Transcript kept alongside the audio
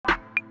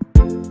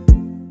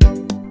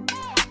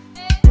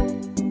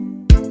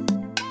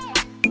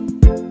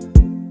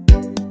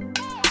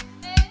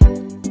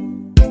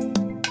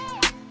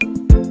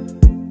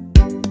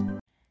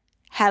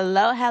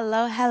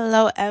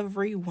Hello,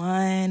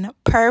 everyone.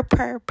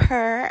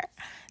 Purr.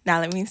 Now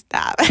let me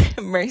stop.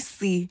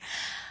 Mercy.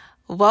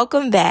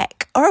 Welcome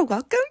back, or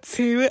welcome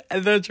to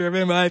the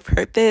Driven by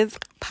Purpose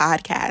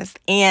podcast.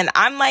 And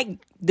I'm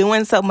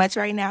doing so much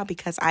right now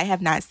because I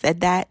have not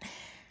said that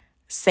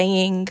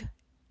saying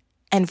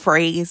and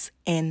phrase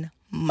in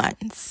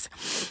months.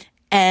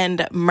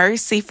 And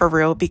mercy for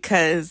real,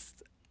 because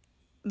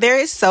there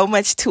is so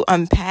much to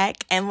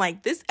unpack, and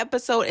this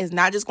episode is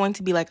not just going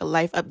to be a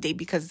life update,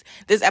 because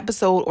this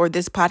episode or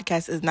this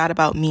podcast is not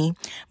about me,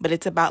 but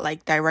it's about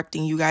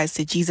directing you guys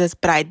to Jesus.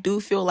 But I do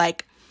feel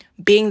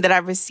being that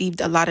I've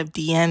received a lot of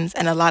DMs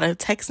and a lot of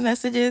text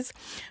messages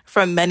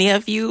from many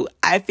of you,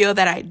 I feel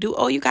that I do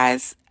owe you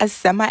guys a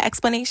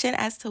semi-explanation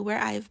as to where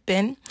I've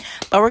been,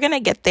 but we're going to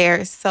get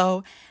there.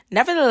 So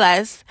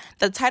nevertheless,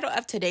 the title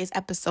of today's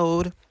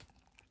episode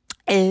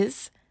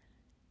is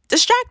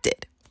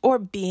Distracted, or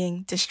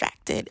being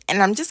distracted.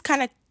 And I'm just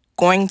kind of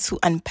going to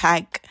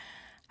unpack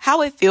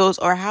how it feels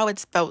or how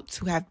it's felt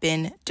to have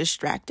been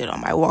distracted on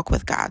my walk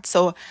with God.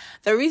 So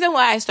the reason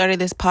why I started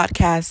this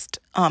podcast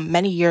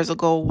many years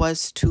ago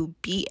was to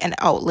be an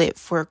outlet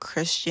for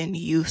Christian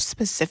youth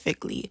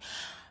specifically.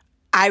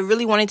 I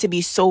really wanted to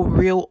be so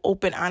real,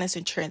 open, honest,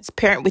 and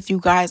transparent with you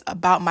guys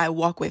about my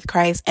walk with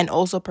Christ, and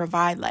also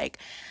provide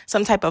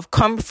some type of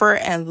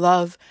comfort and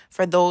love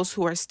for those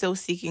who are still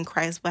seeking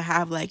Christ but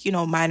have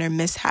minor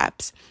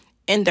mishaps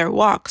in their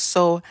walk.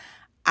 So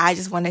I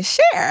just want to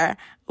share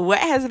what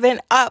has been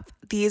up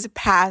these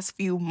past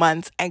few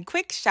months, and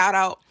quick shout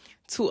out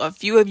to a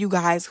few of you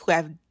guys who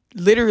have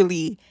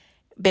literally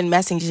been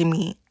messaging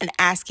me and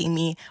asking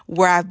me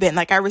where I've been.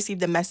 I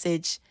received a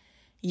message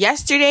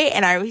yesterday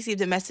and I received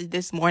a message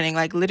this morning,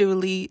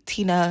 literally,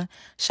 Tina,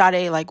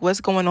 Sade,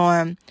 what's going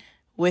on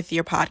with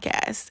your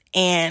podcast?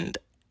 And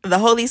the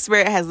Holy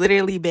Spirit has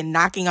literally been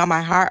knocking on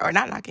my heart, or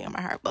not knocking on my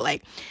heart,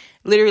 but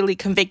literally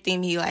convicting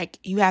me,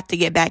 you have to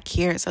get back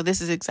here. So this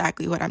is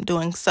exactly what I'm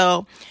doing.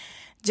 So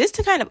just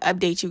to kind of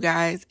update you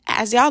guys,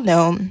 as y'all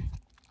know,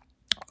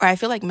 or I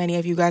feel many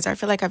of you guys, I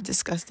feel I've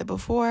discussed it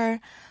before,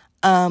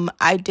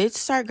 I did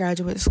start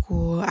graduate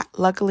school.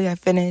 Luckily, I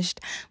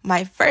finished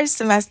my first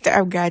semester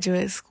of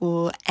graduate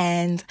school,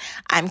 and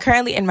I'm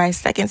currently in my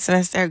second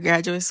semester of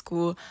graduate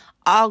school.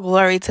 All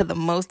glory to the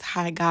Most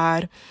High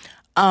God.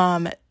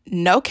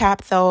 No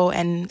cap though,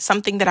 and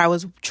something that I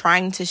was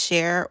trying to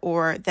share,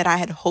 or that I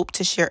had hoped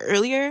to share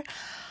earlier,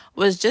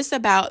 was just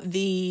about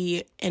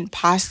the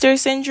imposter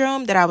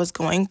syndrome that I was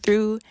going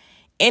through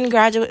in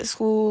graduate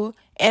school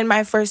in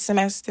my first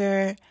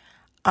semester.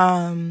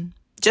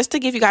 Just to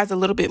give you guys a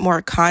little bit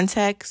more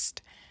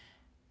context,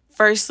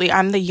 firstly,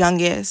 I'm the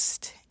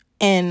youngest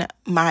in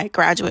my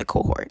graduate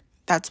cohort.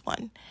 That's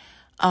one.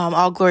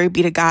 All glory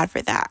be to God for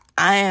that.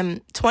 I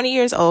am 20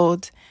 years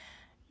old,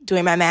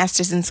 doing my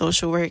master's in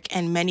social work,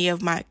 and many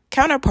of my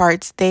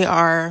counterparts, they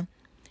are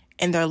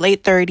in their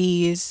late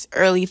 30s,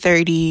 early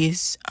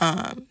 30s,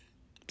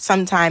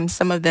 sometimes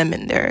some of them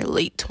in their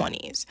late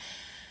 20s.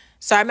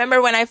 So I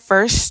remember when I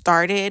first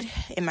started,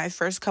 in my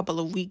first couple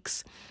of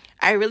weeks,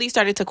 I really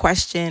started to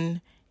question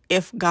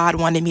if God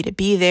wanted me to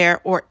be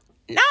there, or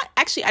not.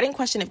 Actually, I didn't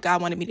question if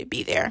God wanted me to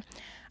be there.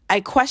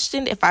 I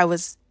questioned if I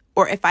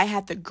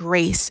had the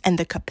grace and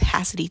the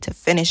capacity to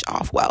finish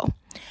off well.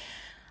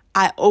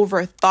 I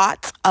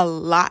overthought a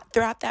lot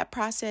throughout that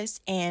process,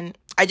 and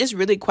I just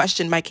really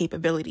questioned my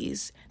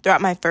capabilities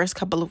throughout my first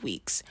couple of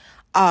weeks.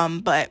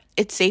 But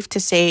it's safe to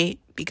say,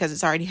 because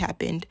it's already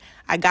happened,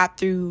 I got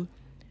through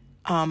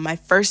my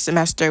first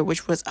semester,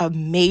 which was a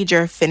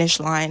major finish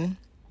line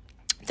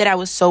that I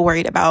was so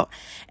worried about.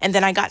 And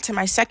then I got to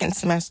my second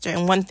semester,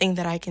 and one thing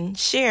that I can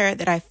share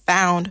that I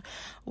found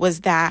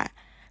was that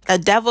the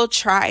devil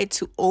tried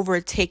to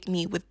overtake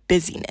me with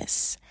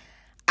busyness.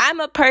 I'm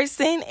a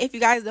person, if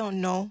you guys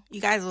don't know, you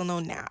guys will know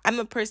now. I'm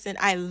a person,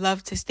 I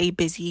love to stay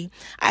busy.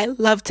 I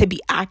love to be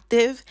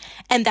active,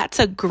 and that's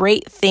a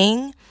great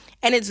thing.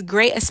 And it's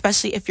great,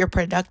 especially if you're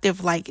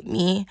productive like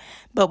me.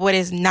 But what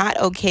is not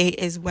okay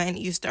is when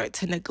you start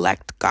to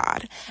neglect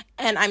God.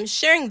 And I'm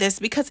sharing this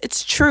because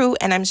it's true.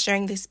 And I'm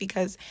sharing this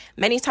because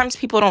many times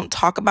people don't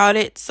talk about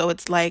it. So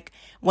it's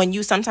when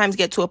you sometimes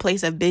get to a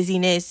place of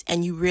busyness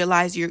and you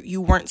realize you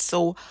weren't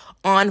so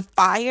on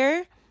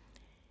fire.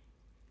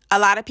 A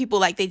lot of people,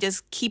 they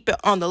just keep it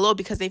on the low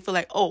because they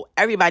feel oh,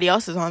 everybody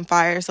else is on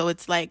fire. So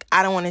it's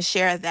I don't want to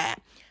share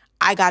that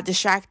I got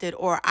distracted,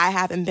 or I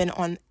haven't been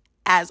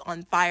as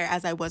on fire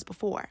as I was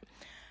before.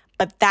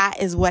 But that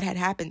is what had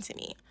happened to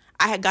me.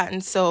 I had gotten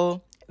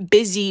so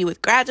busy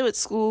with graduate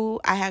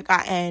school. I had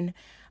gotten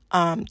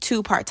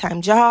 2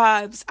 part-time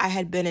jobs. I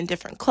had been in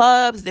different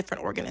clubs,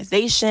 different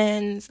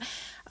organizations,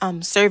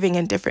 serving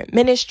in different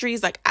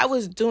ministries. I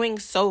was doing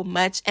so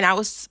much, and I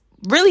was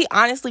really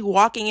honestly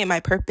walking in my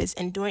purpose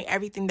and doing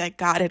everything that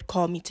God had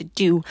called me to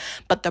do.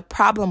 But the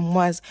problem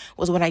was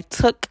when I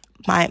took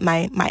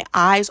my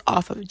eyes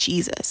off of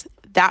Jesus.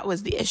 That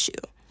was the issue.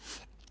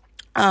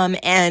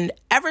 And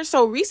ever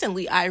so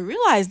recently, I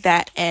realized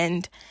that,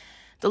 and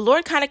the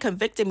Lord kind of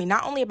convicted me,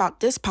 not only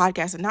about this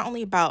podcast and not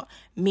only about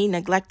me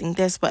neglecting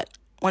this, but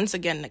once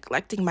again,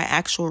 neglecting my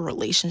actual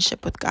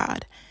relationship with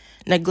God,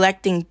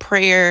 neglecting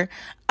prayer.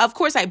 Of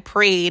course, I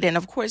prayed. And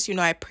of course,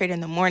 I prayed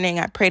in the morning.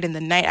 I prayed in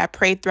the night. I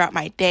prayed throughout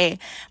my day.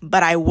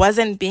 But I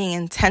wasn't being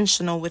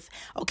intentional with,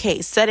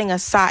 setting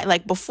aside.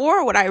 Like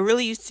before, what I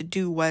really used to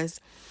do was,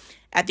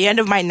 at the end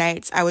of my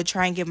nights, I would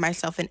try and give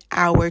myself an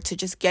hour to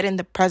just get in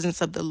the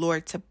presence of the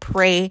Lord, to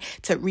pray,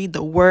 to read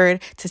the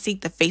word, to seek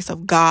the face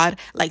of God,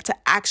 like to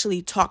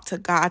actually talk to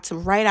God, to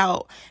write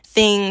out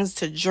things,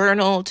 to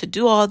journal, to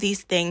do all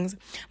these things.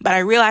 But I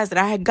realized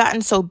that I had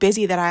gotten so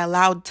busy that I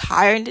allowed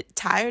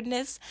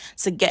tiredness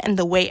to get in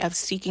the way of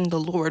seeking the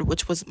Lord,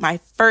 which was my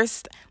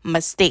first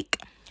mistake.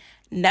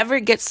 Never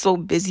get so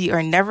busy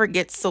or never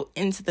get so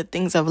into the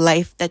things of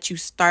life that you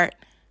start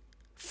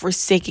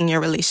forsaking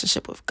your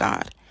relationship with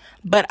God.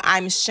 But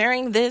I'm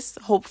sharing this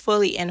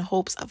hopefully in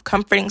hopes of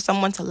comforting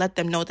someone, to let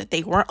them know that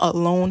they weren't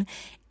alone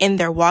in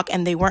their walk,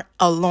 and they weren't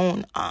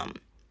alone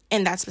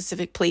in that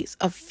specific place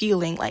of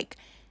feeling like,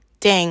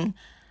 dang,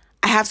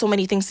 I have so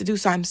many things to do,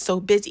 so I'm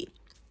so busy.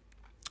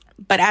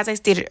 But as I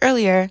stated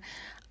earlier,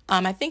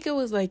 I think it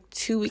was like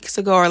 2 weeks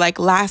ago, or like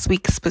last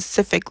week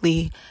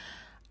specifically,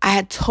 I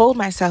had told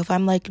myself,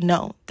 I'm like,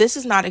 no, this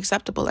is not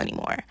acceptable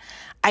anymore.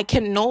 I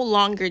can no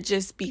longer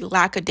just be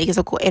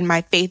lackadaisical in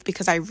my faith,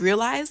 because I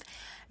realized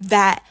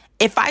that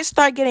if I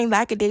start getting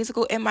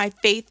lackadaisical in my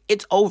faith,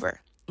 it's over.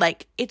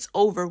 Like, it's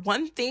over.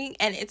 One thing,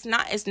 and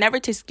it's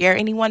never to scare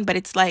anyone, but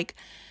it's like,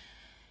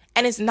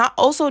 and it's not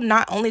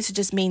only to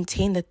just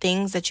maintain the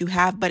things that you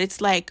have, but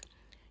it's like,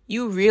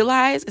 you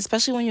realize,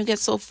 especially when you get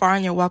so far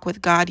in your walk with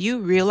God, you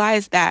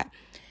realize that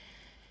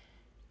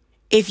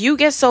if you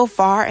get so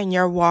far in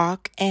your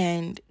walk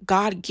and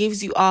God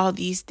gives you all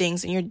these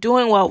things and you're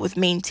doing well with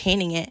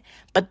maintaining it,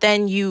 but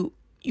then you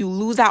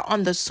lose out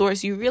on the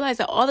source, you realize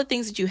that all the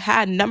things that you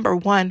had, number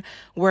one,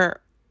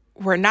 were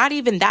not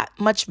even that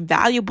much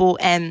valuable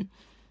and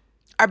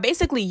are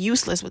basically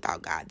useless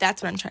without God.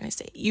 That's what I'm trying to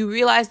say. You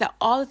realize that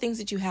all the things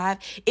that you have,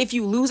 if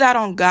you lose out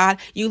on God,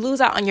 you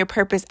lose out on your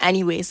purpose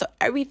anyway. So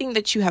everything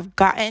that you have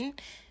gotten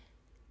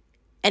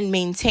and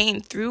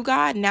maintained through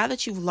God, now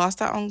that you've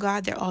lost out on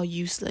God, they're all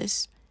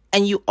useless.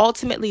 And you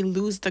ultimately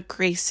lose the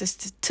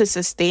grace to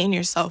sustain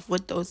yourself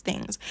with those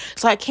things.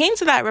 So I came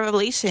to that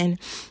revelation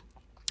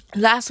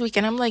last week,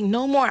 and I'm like,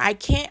 no more. I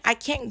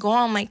can't go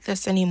on like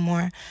this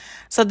anymore.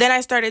 So then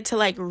I started to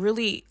like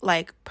really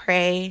like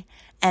pray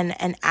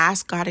and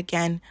ask God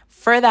again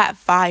for that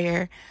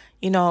fire.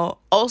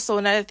 Also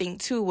another thing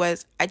too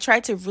was I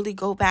tried to really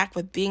go back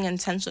with being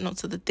intentional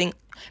with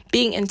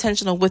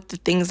the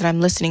things that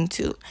I'm listening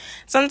to.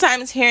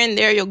 Sometimes here and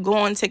there you'll go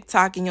on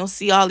TikTok and you'll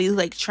see all these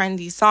like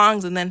trendy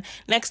songs, and then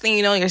next thing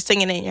you know, you're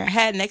singing it in your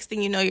head. Next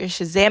thing you know, you're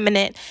Shazamming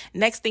it.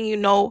 Next thing you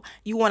know,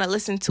 you want to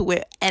listen to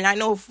it. And I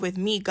know with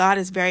me, God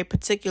is very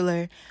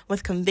particular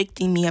with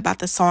convicting me about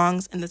the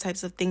songs and the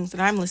types of things that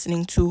I'm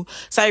listening to.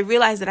 So I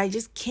realized that I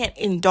just can't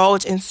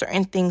indulge in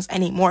certain things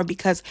anymore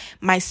because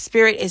my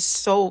spirit is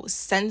so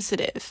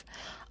sensitive.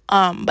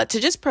 But to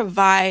just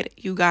provide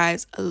you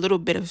guys a little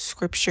bit of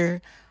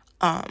scripture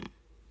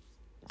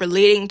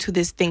relating to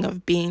this thing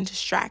of being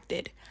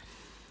distracted.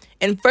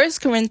 In 1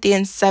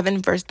 Corinthians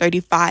 7 verse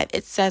 35,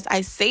 it says,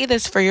 I say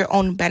this for your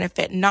own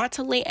benefit, not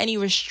to lay any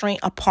restraint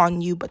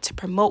upon you, but to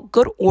promote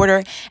good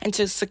order and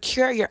to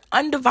secure your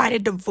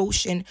undivided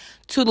devotion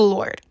to the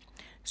Lord.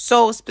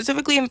 So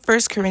specifically in 1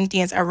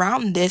 Corinthians,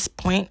 around this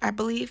point, I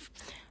believe,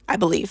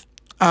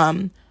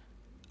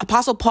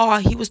 Apostle Paul,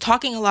 he was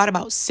talking a lot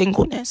about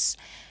singleness,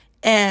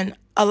 and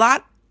a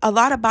lot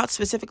about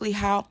specifically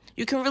how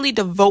you can really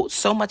devote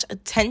so much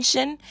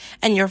attention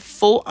and your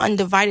full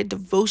undivided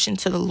devotion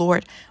to the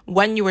Lord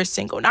when you are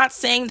single. Not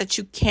saying that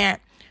you can't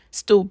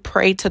still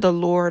pray to the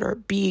Lord or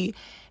be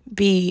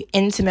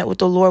intimate with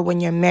the Lord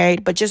when you're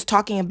married, but just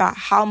talking about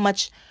how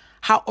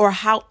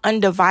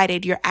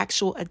undivided your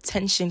actual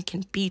attention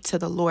can be to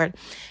the Lord.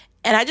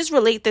 And I just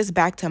relate this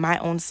back to my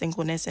own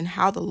singleness and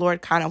how the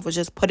Lord kind of was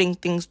just putting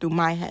things through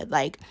my head.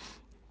 Like,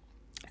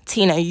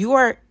 Tina, you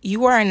are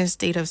in a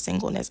state of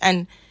singleness.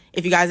 And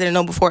if you guys didn't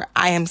know before,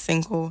 I am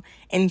single,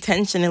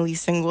 intentionally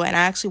single. And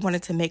I actually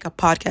wanted to make a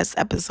podcast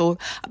episode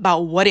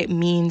about what it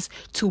means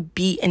to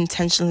be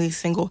intentionally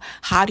single.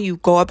 How do you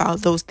go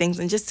about those things?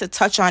 And just to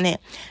touch on it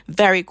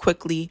very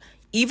quickly,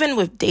 even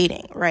with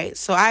dating, right?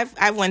 So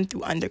I went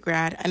through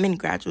undergrad. I'm in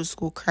graduate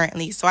school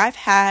currently. So I've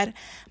had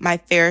my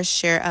fair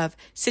share of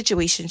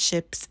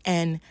situationships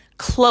and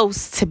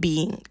close to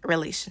being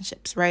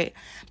relationships, right?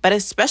 But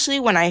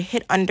especially when I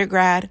hit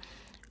undergrad,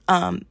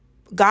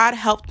 God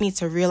helped me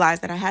to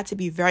realize that I had to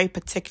be very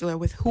particular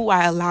with who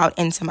I allowed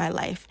into my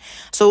life.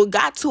 So it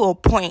got to a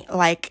point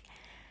like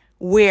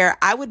where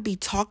I would be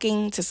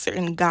talking to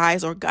certain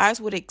guys, or guys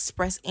would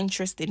express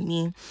interest in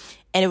me,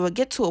 and it would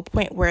get to a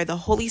point where the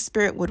Holy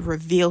Spirit would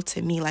reveal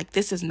to me, like,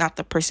 this is not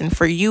the person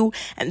for you,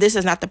 and this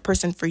is not the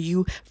person for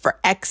you for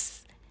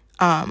XYZ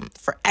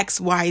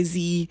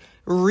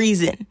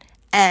reason.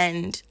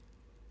 And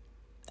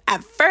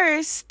at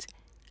first,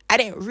 I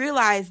didn't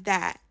realize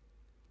that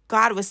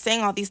God was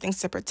saying all these things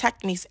to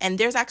protect me. And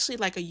there's actually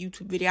like a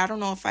YouTube video. I don't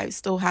know if I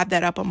still have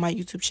that up on my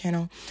YouTube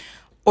channel,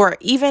 or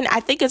even I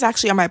think it's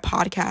actually on my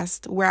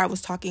podcast where I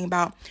was talking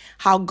about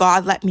how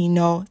God let me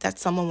know that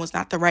someone was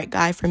not the right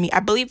guy for me. I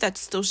believe that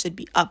still should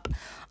be up.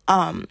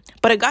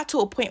 But it got to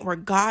a point where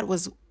God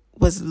was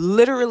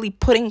literally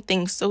putting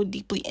things so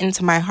deeply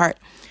into my heart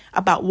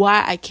about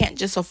why I can't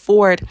just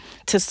afford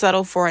to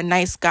settle for a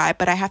nice guy,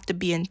 but I have to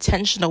be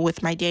intentional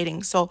with my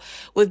dating. So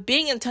with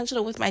being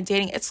intentional with my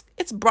dating, it's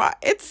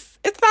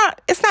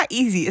not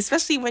easy,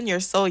 especially when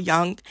you're so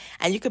young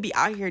and you could be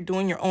out here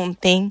doing your own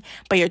thing,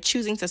 but you're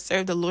choosing to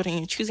serve the Lord and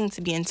you're choosing to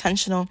be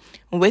intentional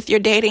with your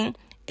dating.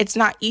 It's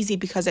not easy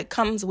because it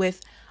comes with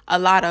a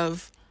lot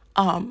of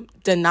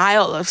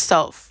denial of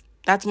self.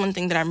 That's one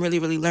thing that I'm really,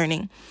 really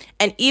learning.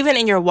 And even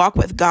in your walk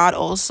with God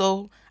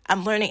also,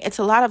 I'm learning it's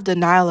a lot of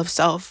denial of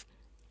self.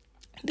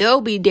 There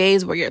will be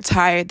days where you're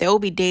tired. There will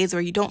be days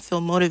where you don't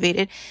feel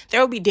motivated. There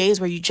will be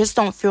days where you just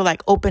don't feel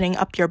like opening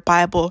up your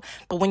Bible.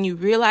 But when you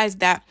realize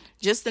that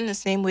just in the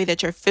same way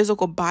that your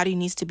physical body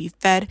needs to be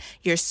fed,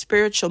 your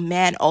spiritual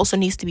man also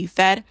needs to be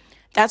fed,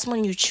 that's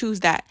when you choose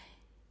that.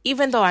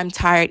 Even though I'm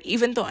tired,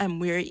 even though I'm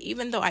weary,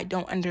 even though I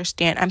don't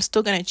understand, I'm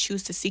still going to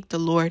choose to seek the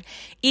Lord.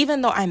 Even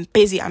though I'm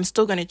busy, I'm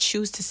still going to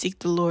choose to seek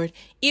the Lord.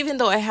 Even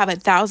though I have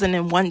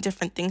 1,001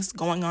 different things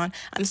going on,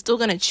 I'm still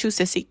going to choose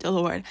to seek the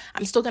Lord.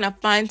 I'm still going to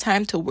find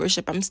time to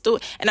worship. I'm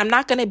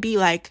not going to be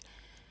like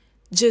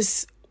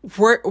just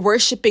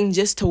worshiping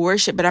just to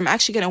worship, but I'm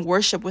actually going to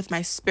worship with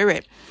my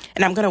spirit.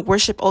 And I'm going to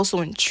worship also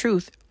in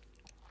truth.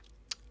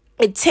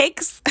 It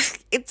takes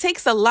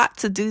a lot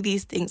to do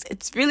these things.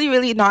 It's really,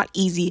 really not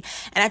easy.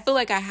 And I feel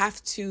like I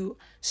have to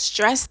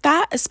stress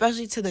that,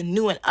 especially to the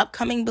new and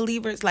upcoming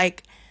believers.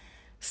 Like,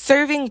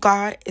 serving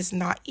God is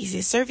not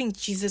easy. Serving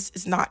Jesus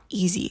is not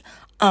easy.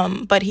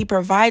 But he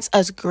provides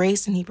us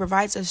grace and he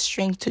provides us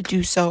strength to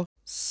do so.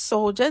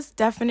 So just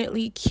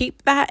definitely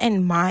keep that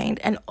in mind.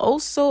 And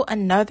also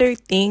another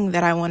thing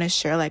that I want to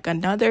share, like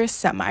another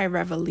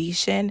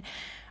semi-revelation,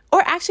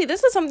 or actually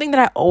this is something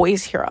that I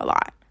always hear a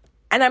lot.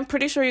 And I'm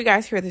pretty sure you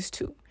guys hear this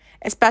too,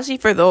 especially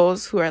for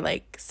those who are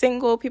like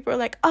single. People are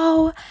like,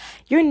 oh,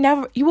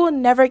 you will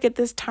never get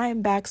this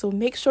time back. So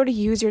make sure to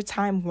use your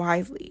time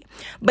wisely.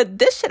 But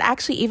this should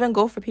actually even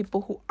go for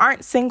people who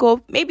aren't single.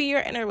 Maybe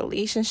you're in a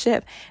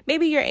relationship,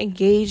 maybe you're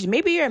engaged,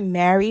 maybe you're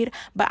married,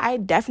 but I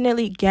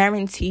definitely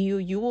guarantee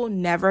you will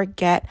never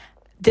get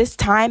this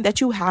time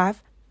that you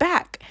have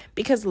back,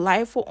 because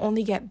life will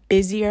only get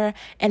busier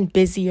and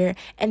busier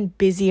and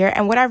busier.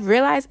 And what I've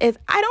realized is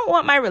I don't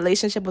want my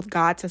relationship with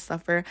God to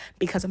suffer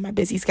because of my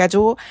busy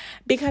schedule,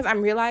 because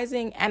I'm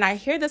realizing, and I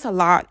hear this a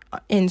lot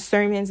in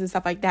sermons and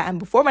stuff like that. And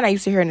before, when I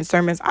used to hear it in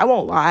sermons, I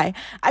won't lie,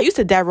 I used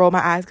to dead roll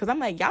my eyes because I'm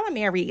like, y'all are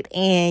married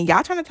and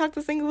y'all trying to talk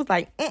to singles,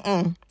 like,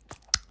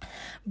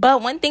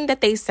 But one thing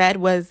that they said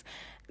was,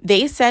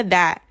 they said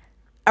that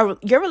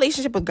your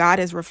relationship with God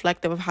is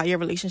reflective of how your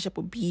relationship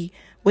will be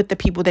with the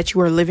people that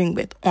you are living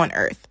with on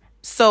earth.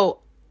 So,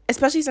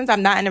 especially since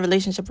I'm not in a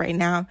relationship right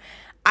now,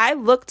 I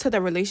look to the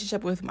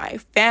relationship with my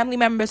family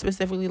members,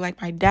 specifically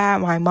like my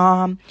dad, my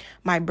mom,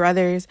 my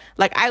brothers.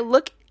 Like, I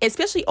look,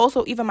 especially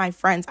also even my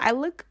friends, I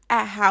look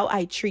at how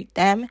I treat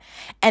them,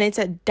 and it's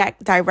a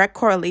direct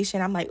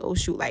correlation. I'm like, oh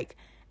shoot, like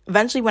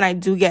eventually when I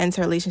do get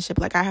into a relationship,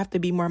 like I have to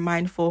be more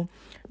mindful,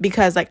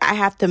 because like I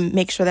have to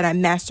make sure that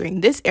I'm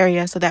mastering this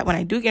area so that when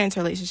I do get into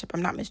a relationship,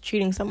 I'm not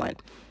mistreating someone.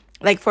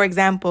 Like, for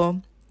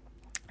example,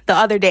 the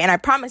other day, and I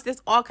promise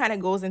this all kind of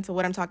goes into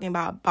what I'm talking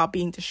about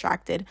being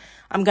distracted.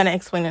 I'm going to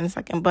explain in a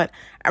second. But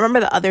I remember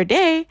the other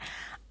day,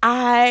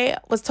 I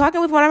was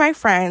talking with one of my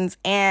friends,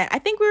 and I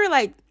think we were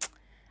like,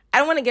 I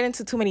don't want to get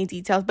into too many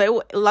details,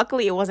 but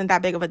luckily it wasn't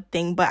that big of a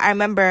thing. But I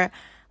remember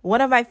one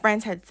of my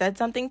friends had said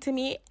something to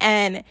me,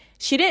 and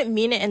she didn't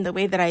mean it in the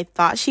way that I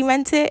thought she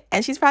meant it.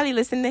 And she's probably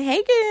listening to,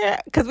 hey, girl,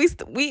 because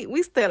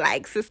we still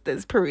like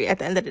sisters, period, at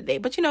the end of the day.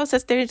 But, you know,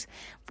 sisters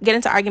get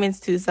into arguments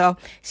too. So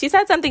she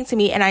said something to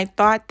me, and I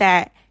thought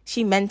that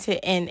she meant it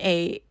in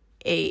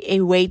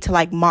a way to,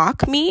 like,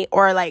 mock me,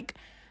 or, like,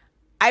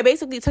 I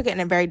basically took it in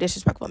a very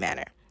disrespectful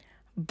manner.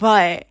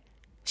 But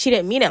she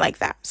didn't mean it like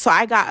that. So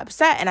I got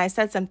upset, and I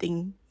said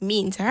something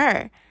mean to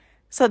her.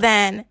 So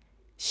then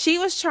she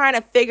was trying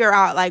to figure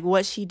out, like,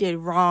 what she did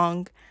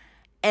wrong.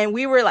 And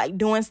we were, like,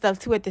 doing stuff,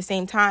 too, at the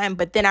same time.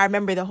 But then I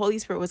remember the Holy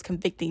Spirit was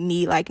convicting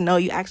me, like, no,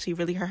 you actually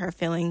really hurt her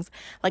feelings.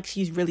 Like,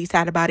 she's really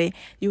sad about it.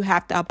 You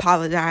have to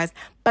apologize.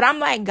 But I'm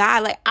like,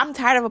 God, like, I'm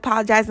tired of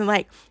apologizing.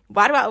 Like,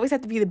 why do I always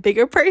have to be the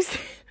bigger person?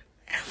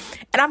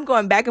 And I'm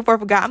going back and forth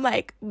with God. I'm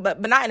like,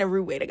 but not in a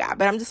rude way to God.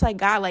 But I'm just like,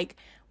 God, like,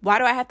 why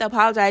do I have to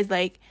apologize?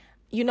 Like,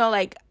 you know,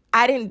 like,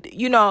 I didn't,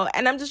 you know,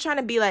 and I'm just trying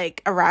to be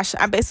like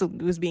irrational. I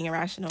basically was being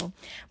irrational.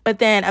 But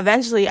then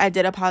eventually I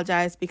did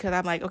apologize, because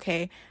I'm like,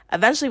 okay,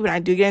 eventually when I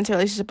do get into a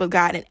relationship with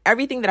God, and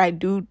everything that I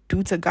do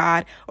to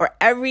God, or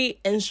every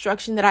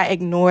instruction that I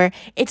ignore,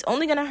 it's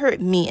only going to hurt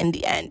me in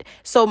the end.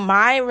 So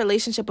my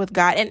relationship with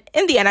God, and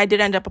in the end, I did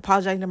end up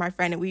apologizing to my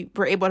friend, and we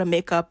were able to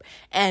make up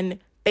and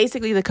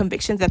basically the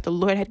convictions that the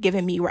Lord had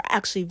given me were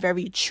actually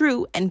very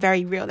true and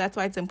very real. That's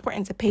why it's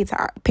important to pay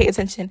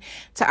attention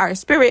to our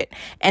spirit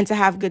and to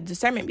have good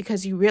discernment,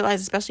 because you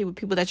realize, especially with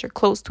people that you're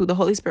close to, the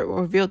Holy Spirit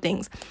will reveal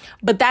things.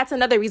 But that's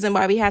another reason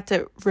why we have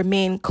to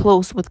remain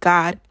close with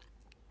God.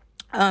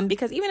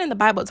 Because even in the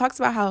Bible, it talks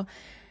about how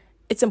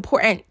it's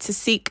important to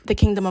seek the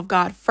kingdom of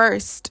God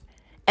first,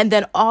 and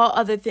then all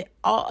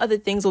other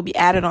things will be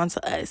added on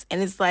to us.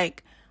 And it's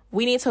like,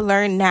 we need to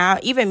learn now,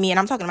 even me, and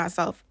I'm talking to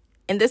myself,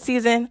 in this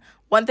season,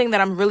 one thing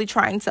that I'm really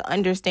trying to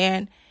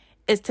understand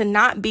is to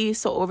not be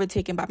so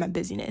overtaken by my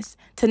busyness,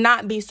 to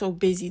not be so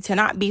busy, to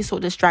not be so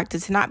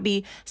distracted, to not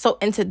be so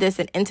into this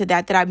and into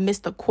that I miss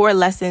the core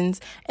lessons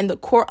and the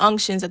core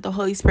unctions that the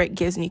Holy Spirit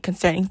gives me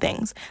concerning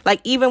things.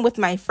 Like, even with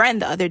my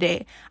friend the other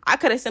day, I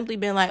could have simply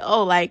been like,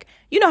 oh, like,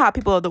 you know how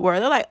people of the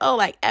world, they're like, oh,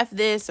 like, F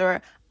this,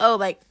 or, oh,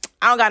 like,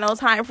 I don't got no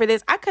time for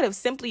this. I could have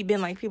simply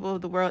been like people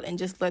of the world and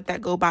just let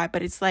that go by.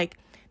 But it's like,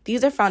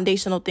 these are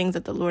foundational things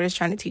that the Lord is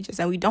trying to teach us,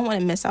 and we don't want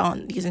to miss out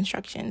on these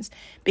instructions,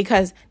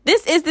 because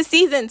this is the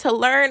season to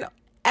learn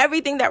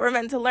everything that we're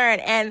meant to learn.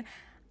 And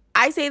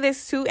I say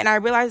this too, and I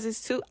realize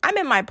this too. I'm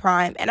in my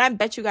prime, and I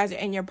bet you guys are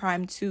in your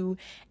prime too.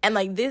 And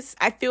like this,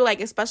 I feel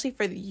like, especially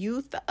for the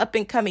youth, the up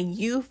and coming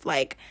youth,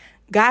 like,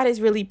 God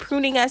is really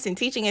pruning us and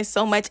teaching us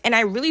so much. And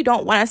I really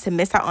don't want us to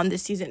miss out on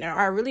this season, or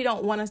I really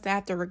don't want us to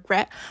have to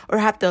regret or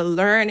have to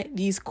learn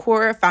these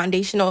core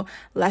foundational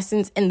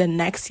lessons in the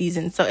next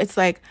season. So it's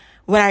like,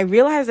 when I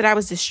realized that I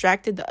was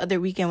distracted the other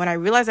weekend, when I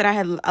realized that I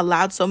had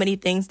allowed so many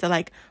things to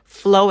like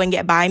flow and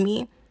get by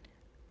me,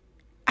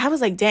 I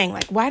was like, dang,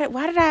 like, why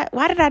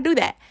did I do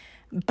that?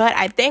 But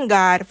I thank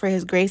God for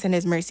his grace and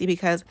his mercy,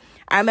 because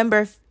I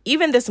remember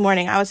even this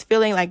morning, I was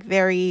feeling like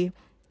very,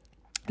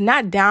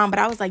 not down, but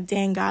I was like,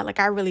 dang, God, like,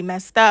 I really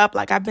messed up.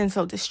 Like, I've been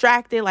so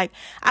distracted. Like,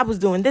 I was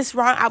doing this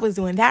wrong. I was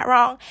doing that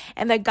wrong.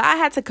 And that God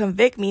had to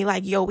convict me,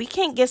 like, yo, we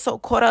can't get so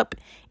caught up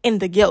in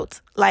the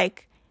guilt.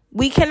 Like,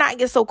 we cannot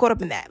get so caught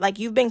up in that. Like,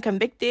 you've been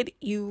convicted.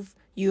 You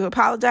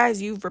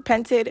apologized. You've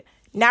repented.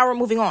 Now we're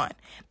moving on.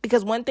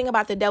 Because one thing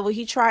about the devil,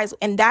 he tries,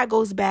 and that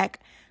goes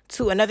back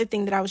to another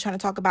thing that I was trying to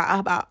talk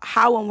about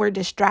how when we're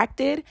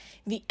distracted,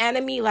 the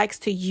enemy likes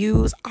to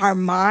use our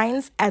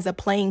minds as a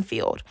playing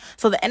field.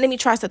 So the enemy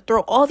tries to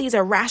throw all these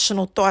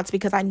irrational thoughts,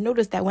 because I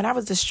noticed that when I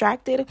was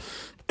distracted,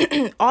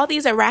 all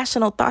these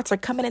irrational thoughts are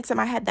coming into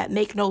my head that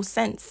make no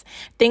sense.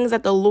 Things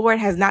that the Lord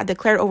has not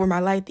declared over my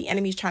life. The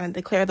enemy's trying to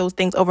declare those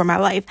things over my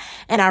life.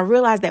 And I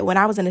realized that when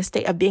I was in a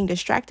state of being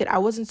distracted, I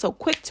wasn't so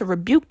quick to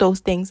rebuke those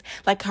things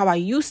like how I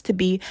used to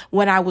be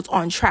when I was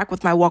on track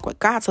with my walk with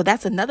God. So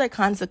that's another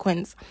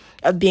consequence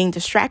of being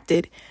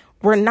distracted.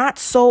 We're not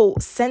so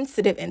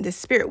sensitive in the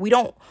spirit.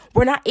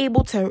 We're not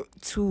able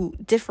to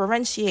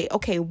differentiate,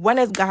 okay, when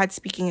is God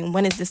speaking and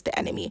when is this the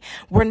enemy?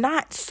 We're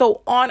not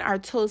so on our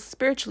toes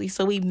spiritually.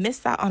 So we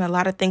miss out on a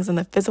lot of things in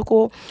the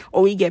physical,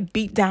 or we get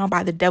beat down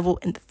by the devil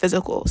in the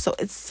physical. So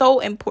it's so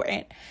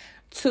important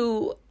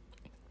to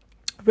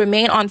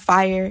remain on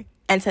fire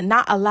and to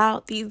not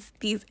allow these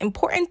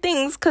important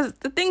things, because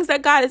the things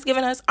that God has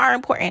given us are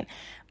important.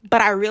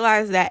 But I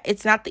realize that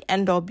it's not the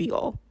end all be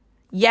all.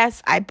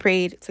 Yes, I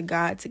prayed to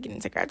God to get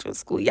into graduate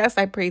school. Yes,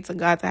 I prayed to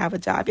God to have a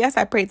job. Yes,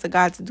 I prayed to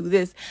God to do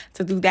this,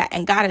 to do that.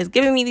 And God has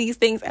given me these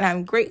things, and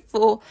I'm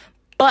grateful.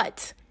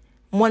 But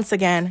once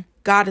again,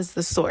 God is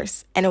the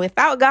source. And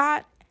without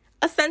God,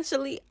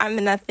 essentially, I'm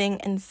nothing,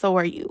 and so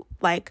are you.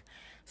 Like,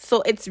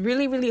 so it's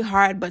really, really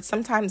hard. But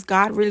sometimes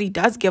God really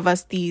does give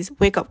us these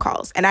wake-up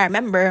calls. And I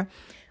remember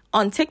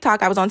on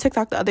TikTok, I was on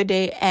TikTok the other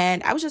day,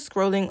 and I was just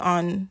scrolling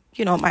on,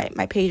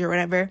 my page or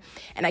whatever.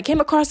 And I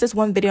came across this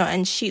one video,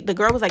 and the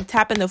girl was like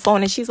tapping the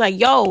phone, and she's like,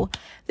 yo,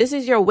 this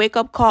is your wake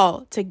up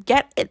call to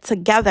get it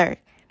together.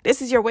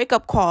 This is your wake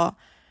up call.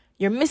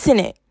 You're missing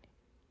it.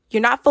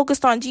 You're not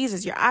focused on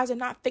Jesus. Your eyes are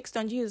not fixed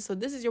on Jesus. So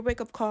this is your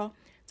wake up call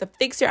to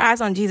fix your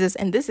eyes on Jesus.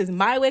 And this is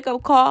my wake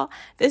up call.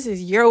 This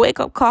is your wake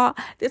up call.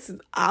 This is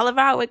all of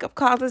our wake up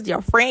calls. This is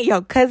your friend,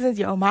 your cousins,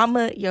 your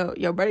mama,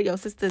 your brother, your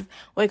sister's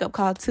wake up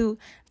call too,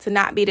 to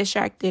not be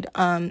distracted.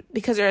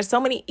 Because there are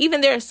so many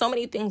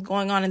things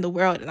going on in the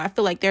world. And I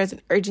feel like there's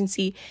an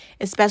urgency,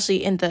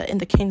 especially in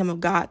the kingdom of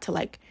God, to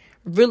like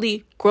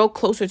really grow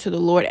closer to the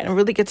Lord and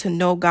really get to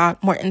know God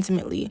more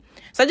intimately.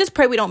 So I just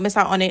pray we don't miss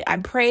out on it. I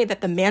pray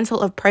that the mantle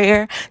of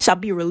prayer shall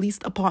be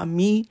released upon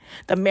me.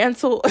 The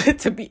mantle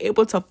to be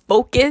able to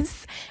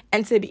focus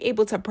and to be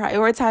able to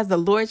prioritize the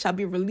Lord shall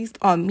be released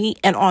on me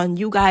and on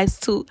you guys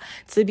too.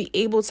 To be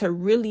able to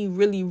really,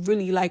 really,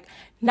 really like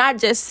not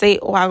just say,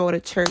 oh, I go to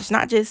church.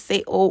 Not just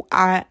say, oh,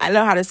 I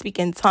know how to speak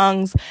in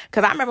tongues.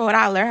 Because I remember when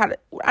I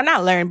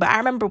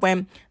remember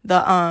when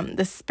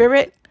the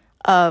spirit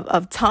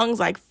of tongues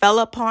like fell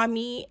upon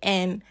me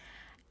and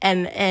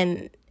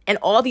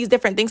all these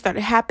different things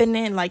started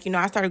happening. Like,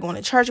 I started going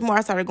to church more.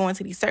 I started going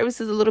to these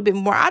services a little bit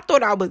more. I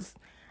thought I was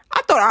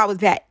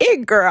that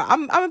it girl.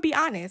 I'm gonna be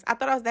honest. I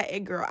thought I was that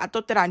it girl. I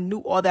thought that I knew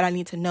all that I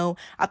need to know.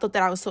 I thought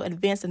that I was so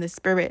advanced in the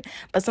spirit.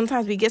 But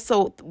sometimes we get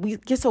so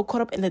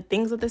caught up in the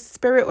things of the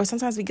spirit, or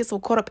sometimes we get so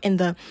caught up in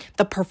the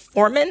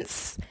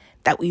performance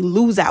that we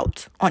lose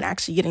out on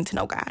actually getting to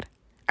know God.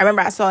 I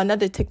remember I saw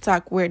another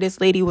TikTok where this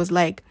lady was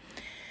like,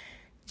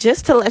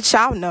 just to let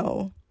y'all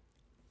know,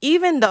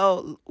 even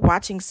though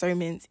watching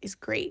sermons is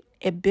great,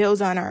 it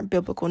builds on our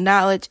biblical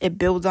knowledge, it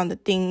builds on the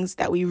things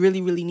that we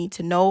really, really need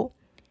to know,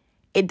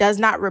 it does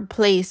not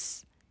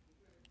replace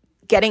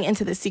getting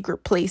into the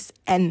secret place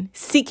and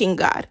seeking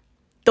God.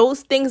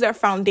 Those things are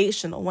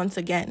foundational, once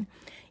again.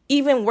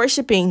 Even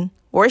worship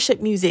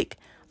music,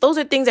 those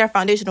are things that are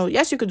foundational.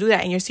 Yes, you could do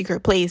that in your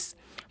secret place,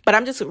 but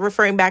I'm just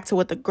referring back to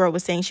what the girl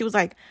was saying. She was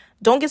like,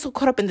 don't get so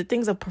caught up in the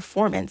things of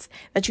performance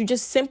that you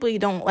just simply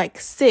don't like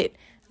sit,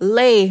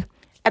 lay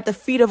at the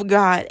feet of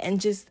God and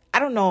just, I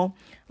don't know,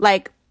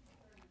 like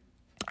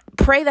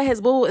pray that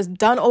his will is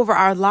done over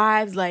our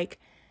lives. Like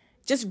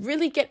just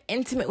really get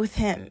intimate with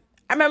him.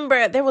 I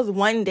remember there was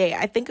one day,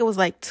 I think it was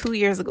like 2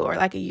 years ago or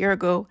like a year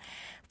ago,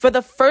 for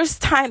the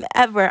first time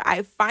ever,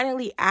 I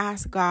finally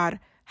asked God,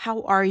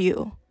 how are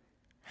you?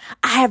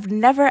 I have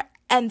never,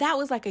 and that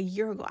was like a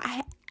year ago.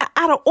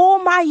 Out of all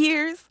my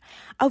years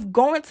of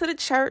going to the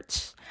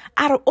church,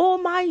 out of all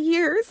my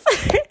years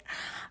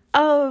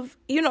of,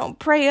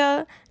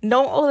 prayer,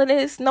 knowing all of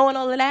this, knowing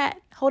all of that,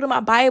 holding my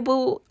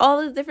Bible,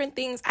 all the different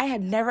things, I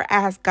had never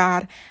asked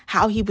God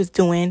how he was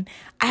doing.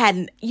 I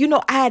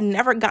had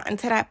never gotten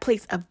to that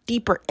place of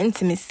deeper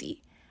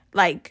intimacy,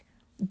 like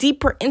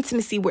deeper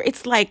intimacy where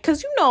it's like,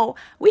 because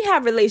we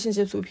have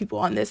relationships with people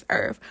on this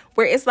earth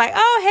where it's like,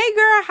 oh, hey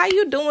girl, how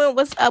you doing?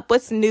 What's up?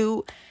 What's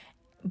new?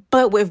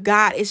 But with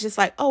God, it's just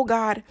like, oh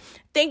God,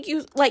 thank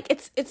you. Like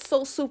it's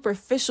so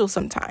superficial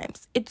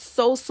sometimes. It's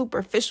so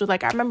superficial.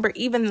 Like I remember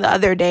even the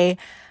other day,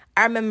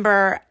 I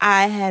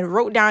had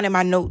wrote down in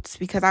my notes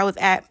because I was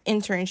at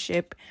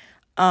internship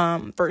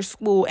for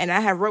school, and I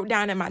had wrote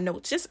down in my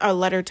notes just a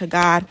letter to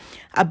God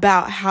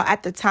about how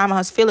at the time I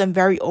was feeling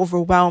very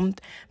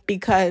overwhelmed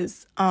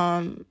because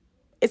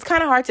it's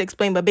kind of hard to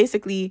explain, but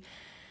basically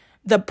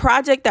the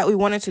project that we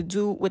wanted to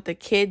do with the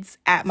kids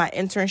at my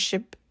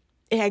internship,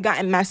 it had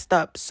gotten messed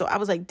up. So I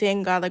was like,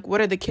 dang God, like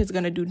what are the kids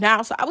going to do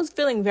now? So I was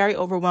feeling very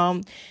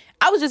overwhelmed.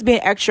 I was just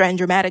being extra and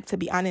dramatic, to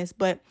be honest,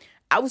 but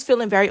I was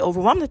feeling very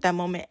overwhelmed at that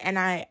moment. And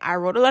I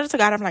wrote a letter to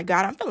God. I'm like,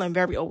 God, I'm feeling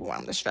very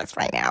overwhelmed and stressed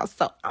right now.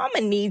 So I'm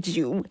going to need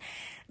you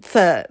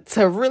to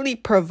really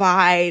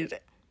provide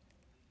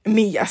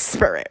me your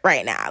spirit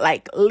right now.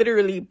 Like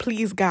literally,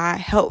 please God,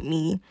 help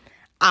me.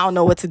 I don't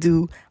know what to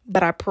do,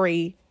 but I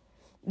pray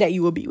that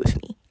you will be with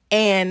me.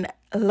 And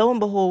lo and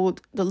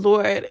behold, the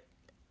Lord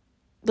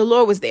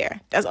was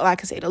there. That's all I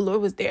can say. The Lord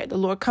was there. The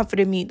Lord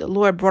comforted me. The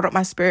Lord brought up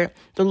my spirit.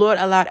 The Lord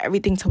allowed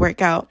everything to work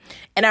out.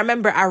 And I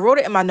remember I wrote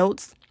it in my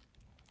notes,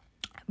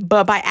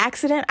 but by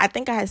accident, I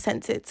think I had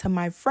sent it to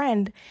my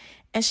friend.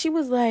 And she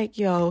was like,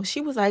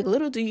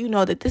 little do you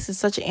know that this is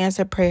such an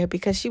answered prayer,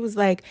 because she was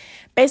like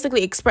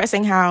basically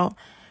expressing how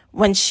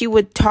when she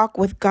would talk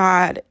with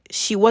God,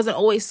 she wasn't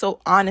always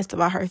so honest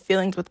about her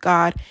feelings with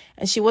God.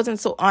 And she wasn't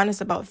so honest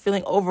about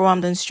feeling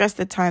overwhelmed and stressed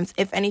at times.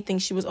 If anything,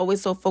 she was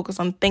always so focused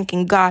on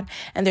thanking God.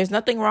 And there's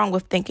nothing wrong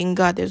with thanking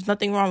God. There's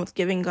nothing wrong with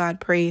giving God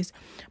praise.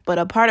 But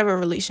a part of a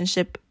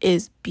relationship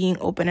is being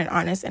open and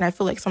honest. And I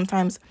feel like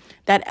sometimes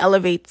that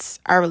elevates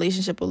our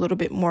relationship a little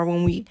bit more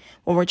when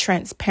we're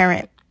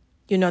transparent.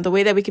 The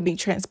way that we can be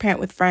transparent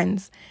with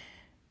friends,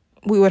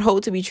 we would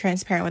hope to be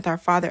transparent with our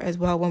Father as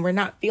well when we're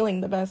not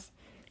feeling the best.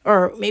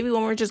 Or maybe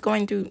when we're just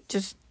going through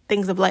just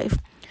things of life.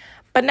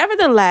 But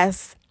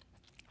nevertheless,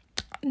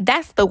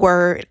 that's the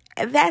word.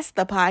 That's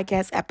the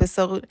podcast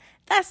episode.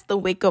 That's the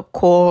wake up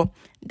call.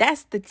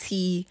 That's the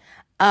tea.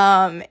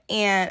 And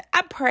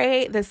I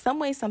pray that some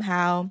way,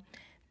 somehow,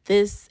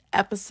 this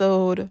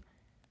episode,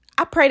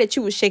 I pray that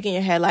you were shaking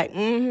your head like,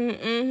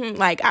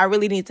 like I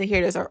really need to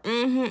hear this, or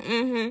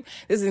this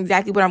is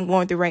exactly what I'm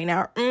going through right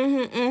now.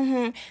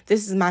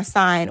 This is my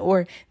sign,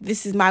 or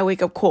this is my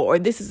wake up call, or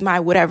this is my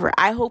whatever.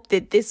 I hope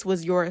that this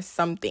was your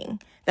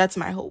something. That's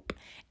my hope.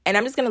 And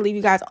I'm just going to leave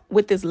you guys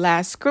with this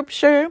last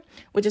scripture,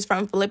 which is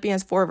from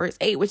Philippians 4 verse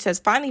 8, which says,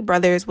 finally,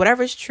 brothers,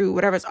 whatever is true,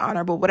 whatever is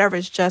honorable, whatever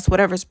is just,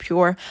 whatever is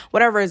pure,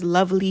 whatever is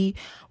lovely,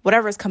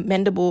 whatever is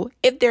commendable,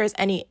 if there is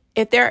any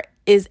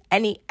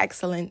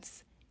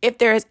excellence, if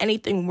there is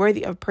anything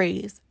worthy of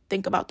praise,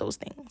 think about those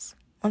things.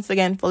 Once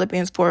again,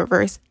 Philippians 4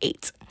 verse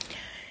 8.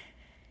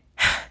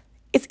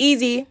 It's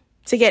easy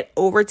to get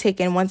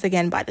overtaken once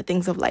again by the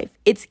things of life.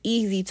 It's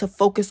easy to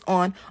focus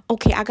on,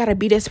 okay, I got to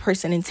be this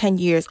person in 10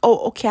 years.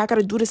 Oh, okay, I got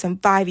to do this in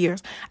 5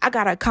 years. I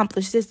got to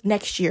accomplish this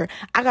next year.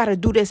 I got to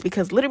do this,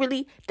 because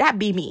literally that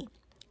be me.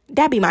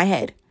 That be my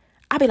head.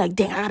 I be like,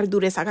 dang, I got to do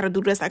this. I got to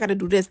do this. I got to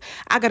do this.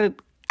 I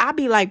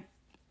be like,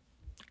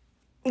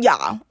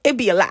 yeah, it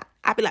be a lot.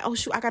 I be like, oh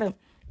shoot, I got to,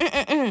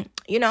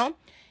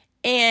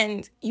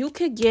 and you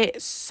could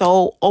get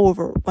so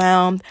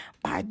overwhelmed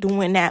by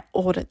doing that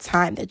all the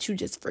time that you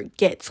just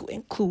forget to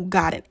include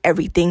God in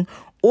everything.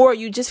 Or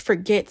you just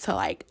forget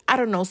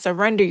to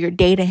surrender your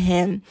day to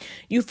him.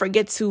 You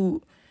forget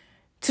to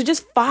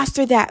just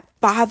foster that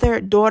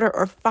father-daughter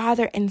or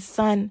father and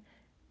son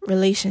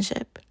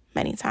relationship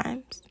many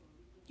times.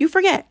 You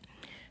forget.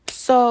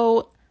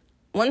 So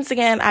once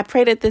again, I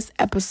pray that this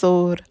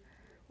episode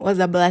was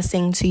a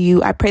blessing to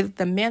you. I pray that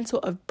the mantle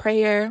of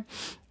prayer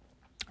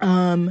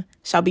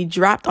shall be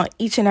dropped on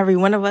each and every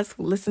one of us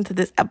who listen to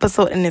this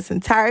episode in its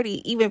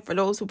entirety, even for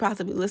those who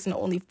possibly listen to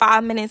only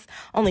 5 minutes,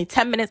 only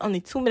 10 minutes, only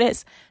 2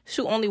 minutes,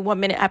 only 1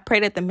 minute. I pray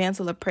that the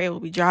mantle of prayer will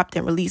be dropped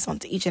and released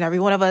onto each and every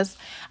one of us.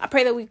 I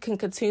pray that we can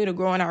continue to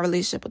grow in our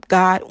relationship with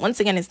God. Once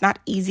again, it's not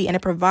easy, and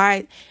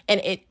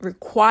it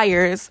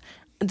requires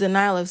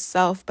denial of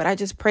self, but I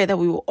just pray that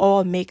we will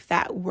all make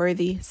that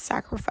worthy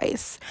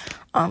sacrifice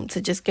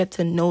to just get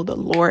to know the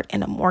Lord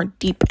in a more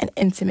deep and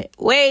intimate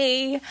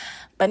way.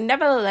 But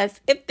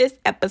nevertheless, if this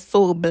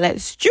episode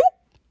blessed you,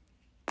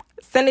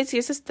 send it to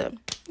your sister,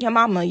 your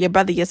mama, your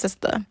brother, your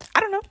sister. I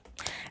don't know.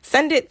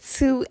 Send it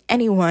to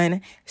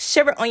anyone.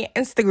 Share it on your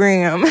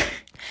Instagram.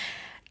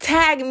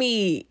 Tag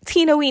me,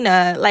 Tina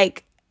Weena,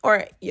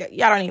 or y'all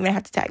don't even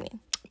have to tag me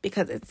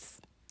because it's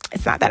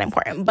not that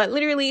important. But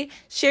literally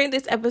share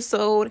this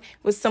episode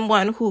with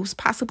someone who's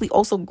possibly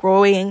also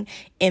growing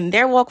in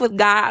their walk with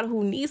God,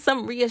 who needs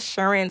some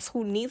reassurance,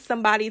 who needs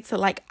somebody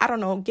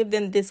to give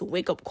them this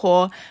wake-up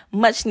call,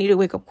 much needed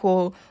wake-up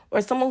call,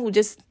 or someone who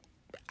just,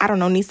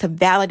 needs to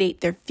validate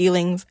their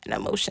feelings and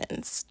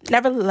emotions.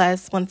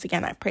 Nevertheless, once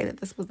again, I pray that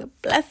this was a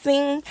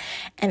blessing,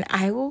 and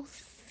I will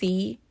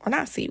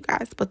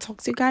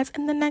talk to you guys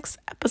in the next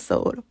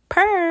episode.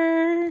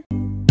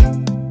 Purr.